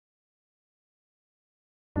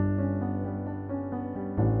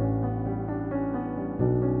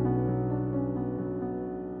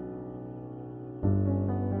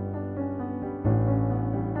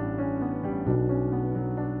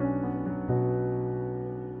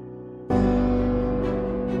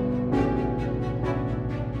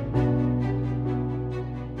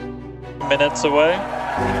minutes away.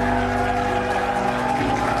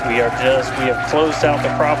 We have closed out the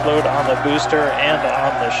prop load on the booster and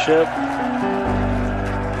on the ship.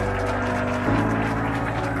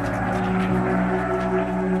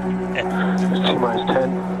 T-minus 10,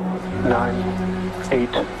 9, 8,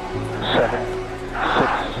 7,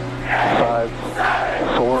 6, 5,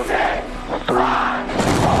 4, 3,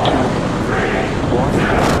 2, 1.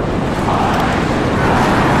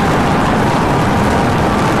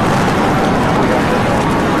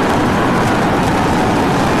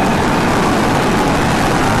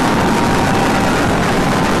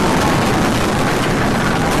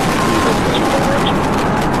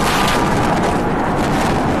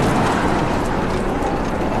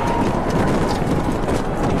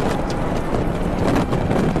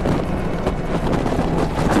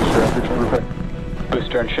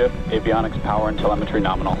 Booster and ship, avionics, power, and telemetry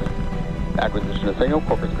nominal. Acquisition of signal,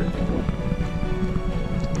 Corpus Christi.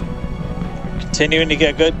 Continuing to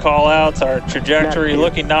get good call outs. Our trajectory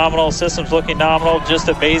looking nominal, systems looking nominal. Just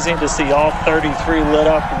amazing to see all 33 lit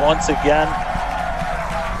up once again.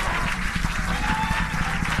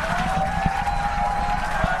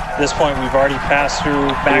 At this point, we've already passed through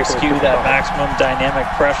max Q, that maximum dynamic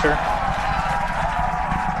pressure,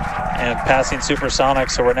 and passing supersonic,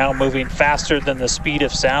 so we're now moving faster than the speed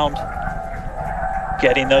of sound,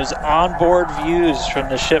 getting those onboard views from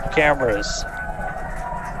the ship cameras.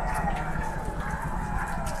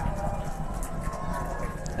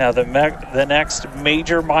 Now the next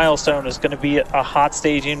major milestone is going to be a hot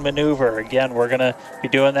staging maneuver. Again, we're going to be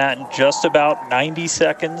doing that in just about 90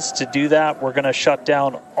 seconds. To do that, we're going to shut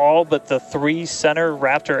down all but the 3 center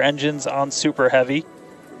Raptor engines on Super Heavy.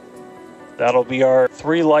 That'll be our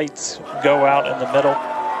 3 lights go out in the middle,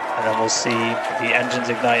 and then we'll see the engines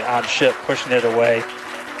ignite on ship, pushing it away.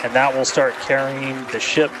 And that will start carrying the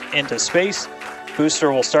ship into space.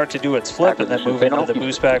 Booster will start to do its flip and then move into the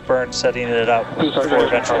boost back burn, setting it up for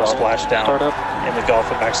eventual splashdown in the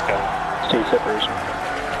Gulf of Mexico. Stage separation.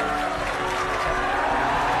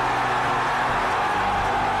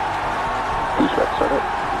 Boost back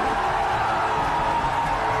startup.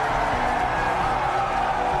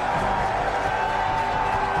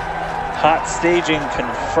 Hot staging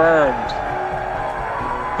confirmed.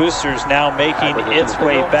 Booster's now making its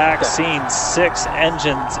way back, seeing 6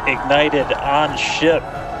 engines ignited on ship.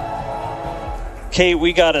 Kate,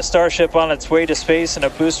 we got a Starship on its way to space and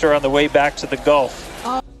a booster on the way back to the Gulf.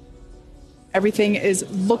 Everything is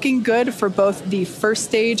looking good for both the first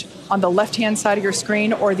stage on the left-hand side of your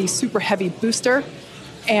screen, or the Super Heavy booster,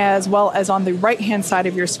 as well as on the right-hand side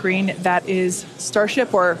of your screen, that is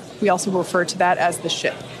Starship, or we also refer to that as the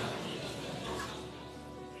ship.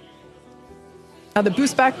 Now, the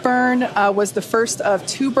boost back burn was the first of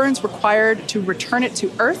 2 burns required to return it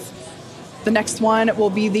to Earth. The next one will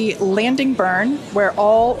be the landing burn, where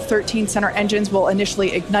all 13 center engines will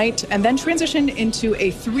initially ignite and then transition into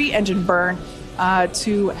a 3-engine burn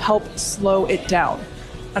to help slow it down.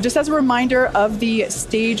 Now, just as a reminder of the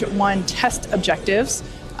Stage 1 test objectives,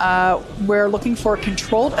 we're looking for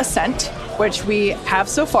controlled ascent, which we have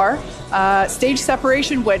so far. Stage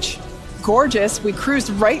separation, which, gorgeous, we cruised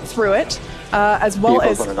right through it. As well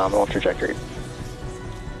as on a nominal trajectory.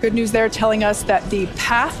 Good news there, telling us that the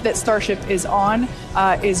path that Starship is on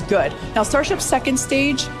is good. Now, Starship's second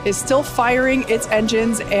stage is still firing its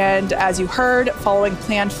engines, and as you heard, following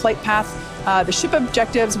planned flight path. The ship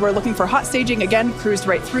objectives, we're looking for hot staging, again, cruised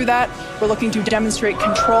right through that. We're looking to demonstrate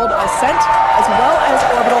controlled ascent, as well as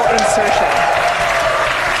orbital insertion.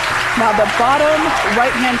 Now, the bottom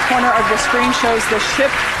right-hand corner of the screen shows the ship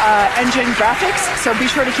engine graphics, so be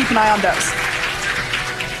sure to keep an eye on those.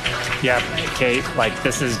 Yeah, Kate,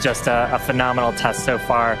 this is just a phenomenal test so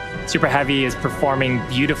far. Super Heavy is performing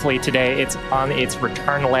beautifully today. It's on its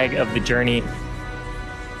return leg of the journey.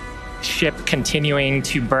 Ship continuing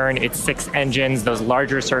to burn its 6 engines, those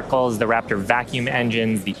larger circles, the Raptor vacuum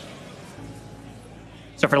engines.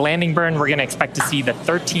 So for landing burn, we're going to expect to see the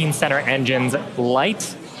 13 center engines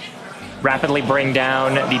light, rapidly bring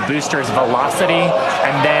down the booster's velocity,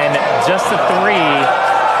 and then just the 3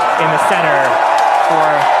 in the center for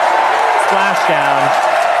splashdown.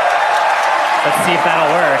 Let's see if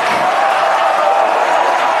that'll work.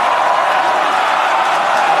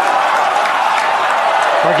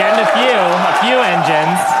 We're getting a few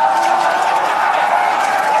engines.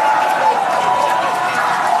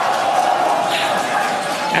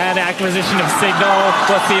 And acquisition of signal.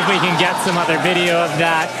 Let's see if we can get some other video of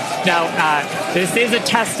that. Now, this is a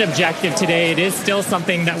test objective today. It is still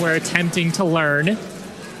something that we're attempting to learn.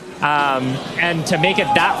 And to make it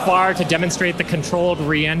that far, to demonstrate the controlled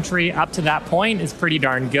re-entry up to that point is pretty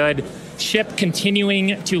darn good. Ship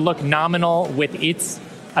continuing to look nominal with its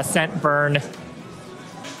ascent burn.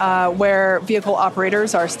 Where vehicle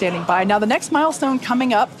operators are standing by. Now, the next milestone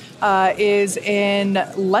coming up is in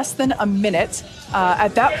less than a minute.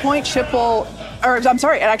 At that point, ship will, or I'm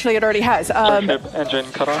sorry, actually it already has. Starship engine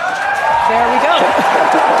cut off. There we go.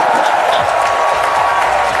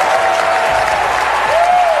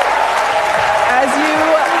 As you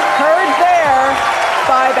heard there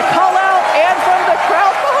by the call out and from the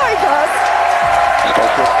crowd behind us.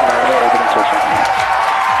 Starship now orbit insertion.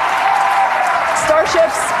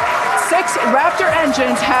 Starship's 6 Raptor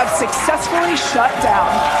engines have successfully shut down.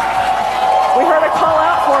 We heard a call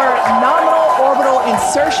out for nominal orbital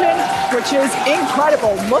insertion, which is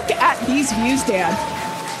incredible. Look at these views, Dan.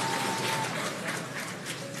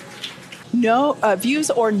 No views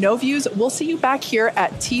or no views. We'll see you back here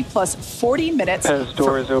at T plus 40 minutes. Pez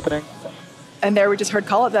door is opening. And there we just heard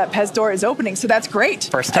call it that Pez door is opening, so that's great.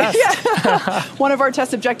 First test. Yeah. One of our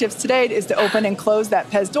test objectives today is to open and close that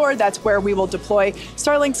Pez door. That's where we will deploy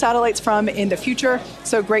Starlink satellites from in the future.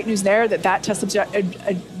 So great news there that that test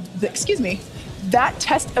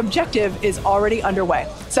objective is already underway.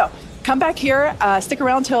 So come back here, stick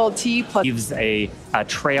around till T plus. Leaves a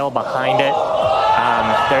trail behind it.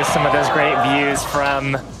 There's some of those great views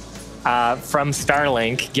from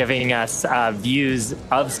Starlink, giving us views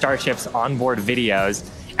of Starship's onboard videos.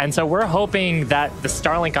 And so we're hoping that the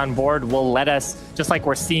Starlink on board will let us, just like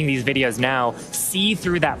we're seeing these videos now, see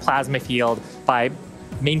through that plasma field by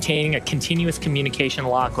maintaining a continuous communication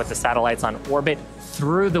lock with the satellites on orbit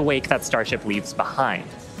through the wake that Starship leaves behind.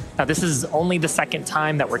 Now, this is only the second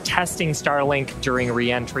time that we're testing Starlink during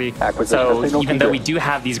re-entry. So even though we do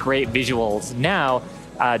have these great visuals now,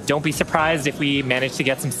 don't be surprised if we manage to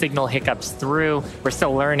get some signal hiccups through. We're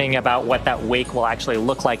still learning about what that wake will actually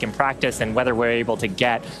look like in practice and whether we're able to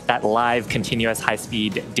get that live continuous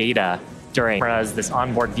high-speed data during. Whereas this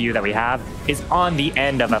onboard view that we have is on the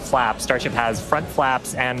end of a flap. Starship has front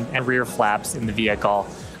flaps and rear flaps in the vehicle.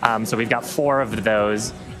 So we've got 4 of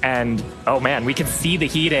those. And oh man, we can see the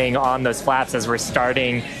heating on those flaps as we're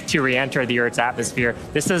starting to re-enter the Earth's atmosphere.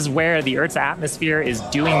 This is where the Earth's atmosphere is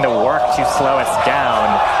doing the work to slow us down.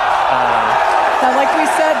 Now, like we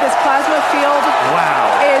said, this plasma field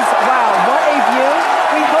is, wow, what a view.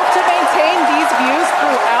 We hope to maintain these views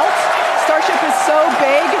throughout. Starship is so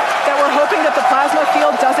big that we're hoping that the plasma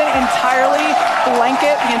field doesn't entirely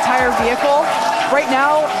blanket the entire vehicle. Right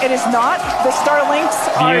now, it is not. The Starlinks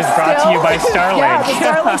are still... brought to you by Starlink. Yeah, the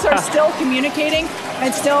Starlinks are still communicating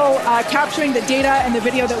and still capturing the data and the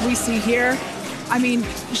video that we see here. I mean,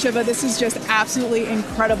 Shiva, this is just absolutely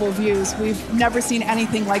incredible views. We've never seen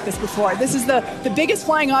anything like this before. This is the biggest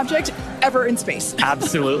flying object ever in space.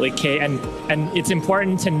 Absolutely, Kate. And it's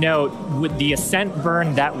important to note, with the ascent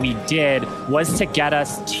burn that we did was to get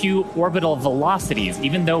us to orbital velocities,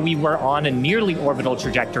 even though we were on a nearly orbital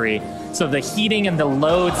trajectory. So the heating and the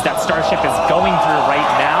loads that Starship is going through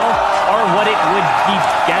right now are what it would be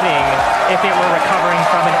getting if it were recovering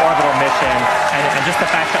from an orbital mission. And just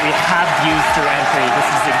the fact that we have views through entry, this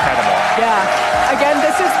is incredible. Yeah. Again,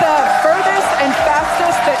 this is the furthest and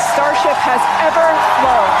fastest that Starship has ever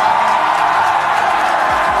flown.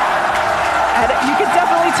 And you can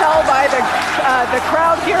definitely tell by the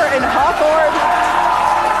crowd here in Hawthorne.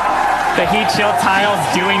 The heat shield tiles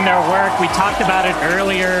doing their work. We talked about it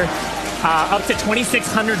earlier. Up to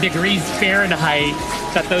 2,600 degrees Fahrenheit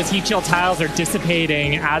that those heat shield tiles are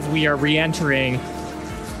dissipating as we are re-entering.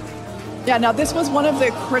 Yeah, now this was one of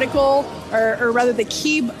the critical, or rather the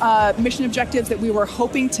key mission objectives that we were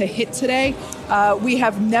hoping to hit today. We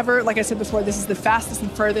have never, like I said before, this is the fastest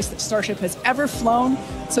and furthest that Starship has ever flown.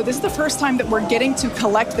 So this is the first time that we're getting to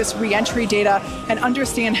collect this re-entry data and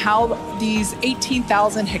understand how these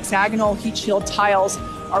 18,000 hexagonal heat shield tiles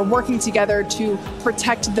are working together to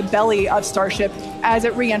protect the belly of Starship as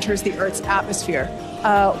it re-enters the Earth's atmosphere.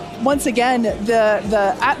 Once again,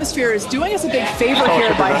 the atmosphere is doing us a big favor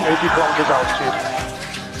here by...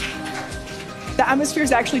 The atmosphere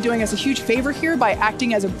is actually doing us a huge favor here by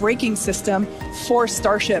acting as a braking system for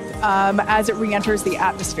Starship as it re-enters the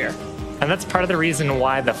atmosphere. And that's part of the reason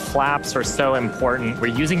why the flaps are so important.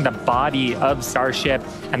 We're using the body of Starship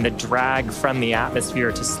and the drag from the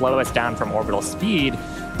atmosphere to slow us down from orbital speed,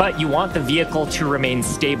 but you want the vehicle to remain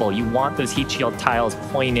stable. You want those heat shield tiles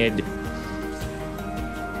pointed.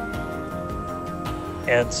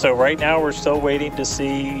 And so right now we're still waiting to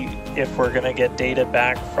see if we're going to get data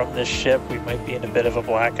back from this ship. We might be in a bit of a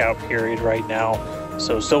blackout period right now.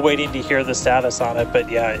 So still waiting to hear the status on it. But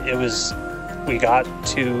yeah, it was we got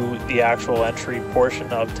to the actual entry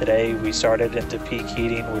portion of today, we started into peak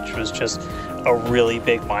heating, which was just a really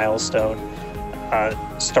big milestone.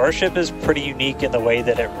 Starship is pretty unique in the way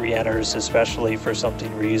that it re-enters, especially for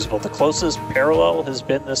something reusable. The closest parallel has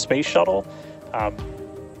been the space shuttle.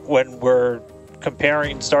 When we're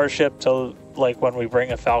comparing Starship to like when we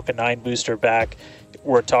bring a Falcon 9 booster back,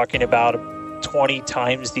 we're talking about 20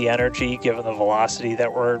 times the energy given the velocity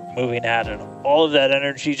that we're moving at, and all of that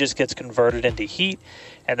energy just gets converted into heat,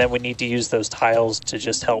 and then we need to use those tiles to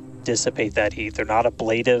just help dissipate that heat. They're not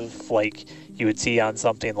ablative like you would see on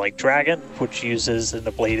something like Dragon, which uses an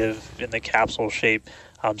ablative in the capsule shape,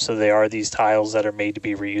 so they are these tiles that are made to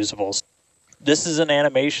be reusable. This is an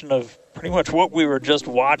animation of pretty much what we were just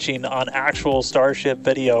watching on actual Starship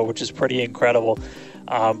video, which is pretty incredible.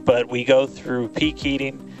 But we go through peak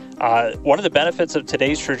heating. One of the benefits of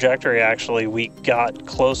today's trajectory, actually, we got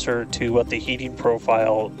closer to what the heating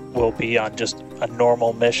profile will be on just a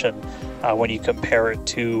normal mission when you compare it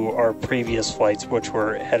to our previous flights, which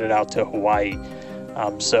were headed out to Hawaii.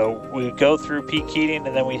 So we go through peak heating,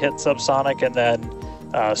 and then we hit subsonic, and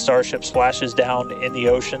then Starship splashes down in the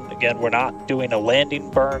ocean. Again, we're not doing a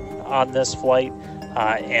landing burn on this flight,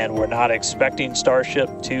 and we're not expecting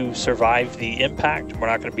Starship to survive the impact. We're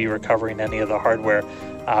not going to be recovering any of the hardware.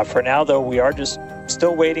 For now, though, we are just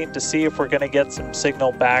still waiting to see if we're going to get some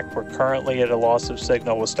signal back. We're currently at a loss of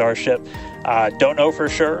signal with Starship. Don't know for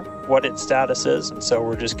sure what its status is, and so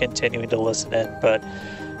we're just continuing to listen in. But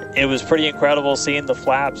it was pretty incredible seeing the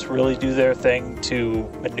flaps really do their thing to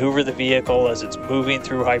maneuver the vehicle as it's moving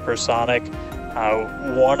through hypersonic.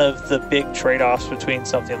 One of the big trade-offs between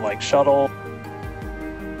something like shuttle